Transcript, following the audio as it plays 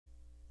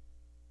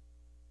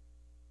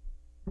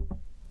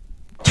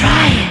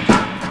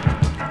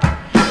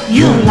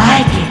you'll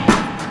like it.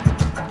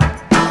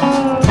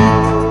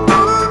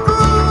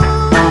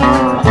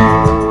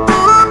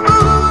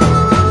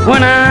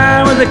 When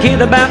I was a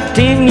kid about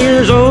 10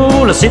 years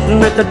old,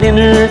 sitting at the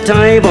dinner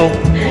table,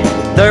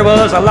 there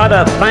was a lot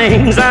of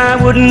things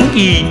I wouldn't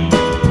eat.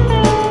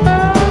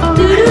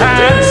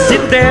 I'd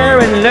sit there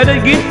and let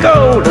it get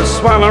cold, to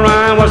swallow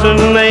I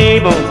wasn't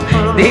able.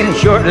 Then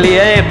shortly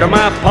after,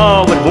 my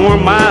pa would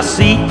warm my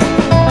seat,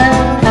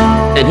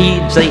 and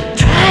he'd say,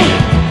 try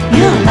it,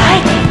 you'll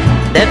like it.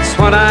 That's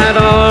what I'd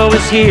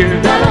always hear.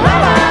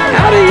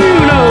 How do you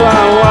know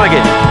I like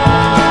it?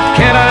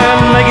 Can I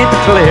make it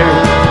clear?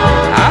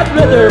 I'd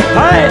rather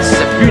pass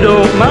if you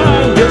don't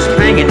mind, just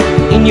hang it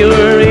in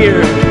your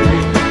ear.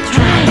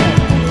 Try it,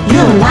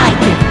 you'll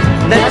like it.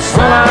 That's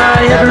all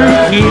I ever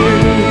hear.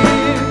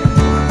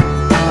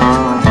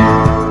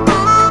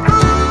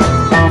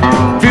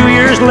 A few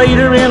years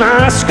later in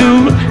high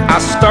school, I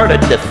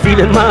started to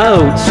feeling my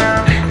oats.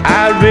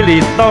 I really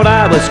thought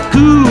I was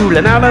cool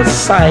and out of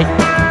sight.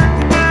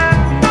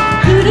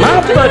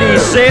 My buddy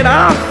said,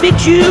 I'll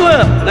fix you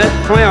up. That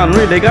clown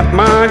really got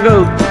my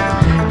goat.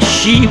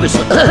 She was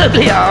so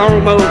ugly, I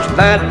almost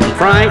died from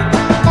fright.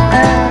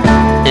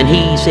 And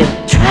he said,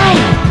 try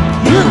it,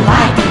 you'll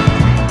like it.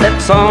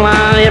 That's all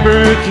I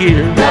ever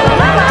hear.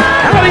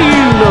 How do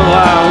you know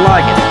I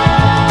like it?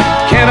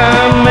 Can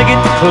I make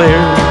it clear?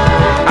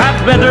 I'd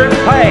rather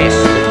pass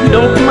if you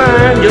don't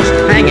mind, just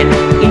hang it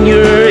in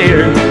your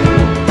ear.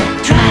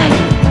 Try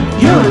it,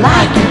 you'll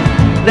like it.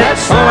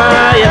 That's all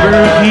I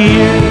ever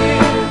hear.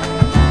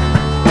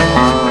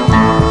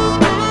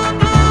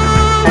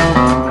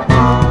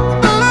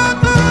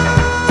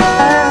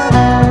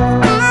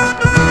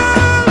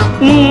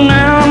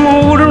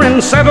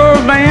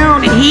 Settle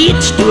down and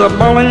hitch to a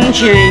ball and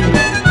chain,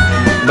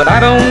 but I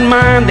don't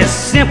mind this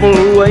simple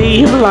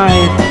way of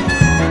life.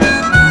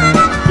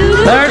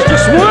 There's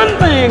just one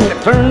thing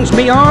that turns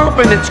me off,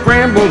 and it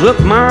scrambles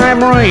up my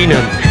brain.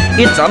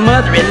 It's a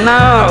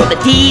mother-in-law, the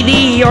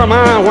TV, or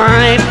my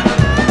wife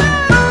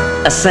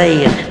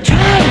saying,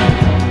 try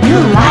it,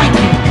 you'll like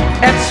it.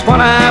 That's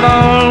what I'd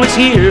always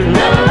hear.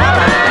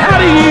 How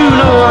do you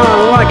know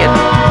I like it?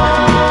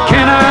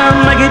 Can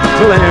I make it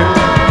clear?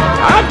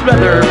 I'd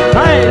rather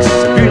pass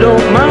if you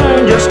don't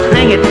mind, just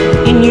hang it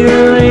in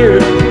your ear.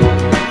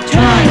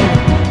 Try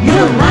it,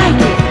 you'll like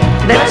it.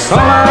 That's all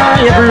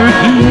I ever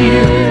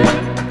hear.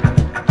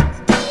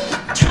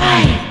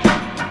 Try it,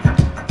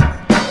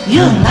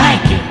 you'll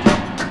like it.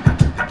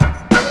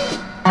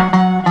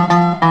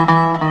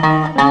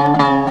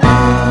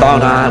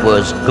 Thought I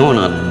was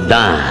gonna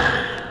die.